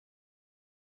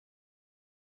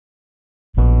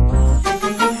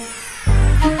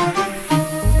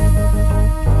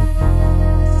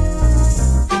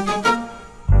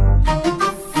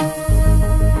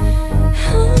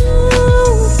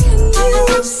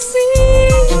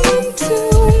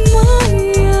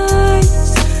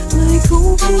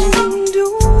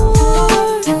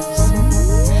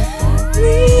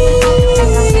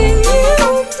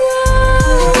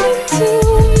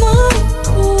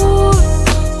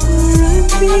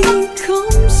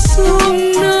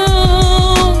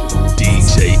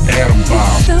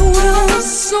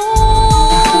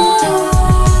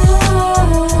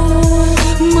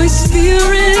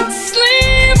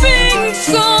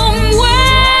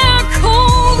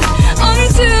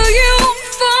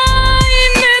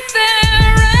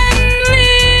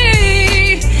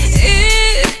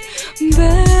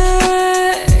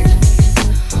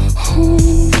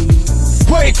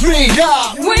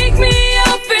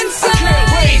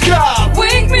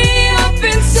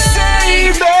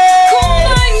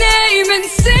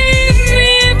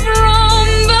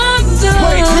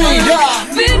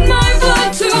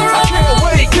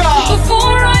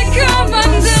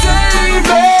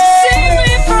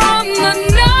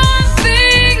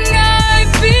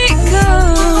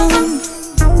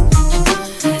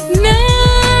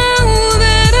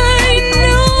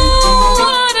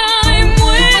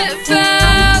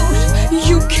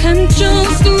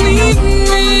just leave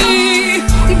me.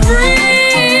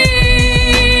 Breathe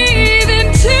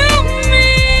into me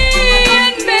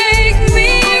and make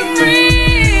me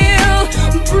real.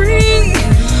 Bring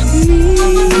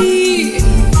me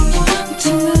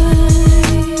to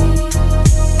life.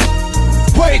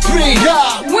 Wake me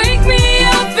up. Wake me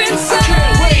up inside. I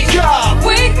can't wake up.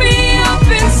 Wake me up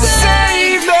inside.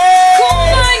 Save me. Call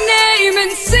my name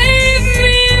and save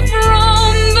me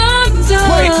from the dark.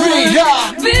 Wake me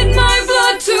up. Bid my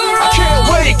blood to run. I can't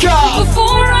wake up.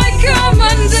 Before I come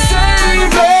undone. Save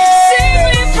me. Save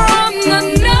me from the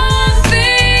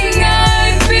nothing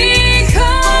I've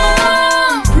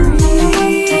become.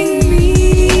 Bring me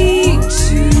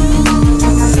to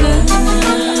life.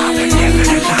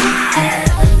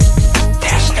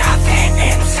 There's nothing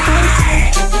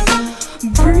inside.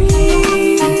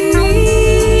 Bring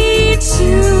me to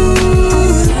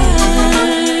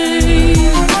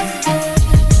life.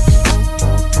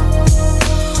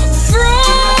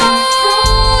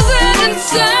 Frozen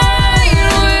inside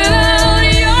without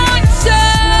your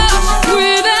touch,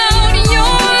 without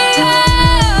your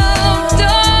love,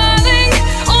 darling.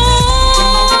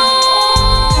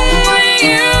 Only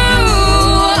you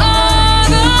are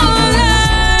the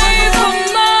life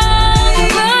among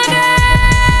the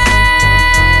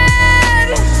dead.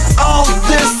 All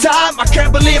this time, I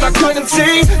can't believe I couldn't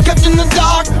see. Kept in the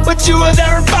dark, but you were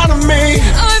there in front of me.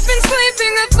 I've been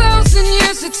sleeping 1,000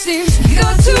 years, it seems.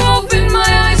 Got to open my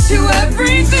eyes to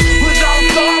everything. Without a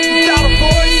thought, without a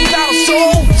voice, without a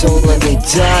soul. Don't let me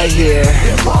die here.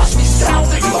 It must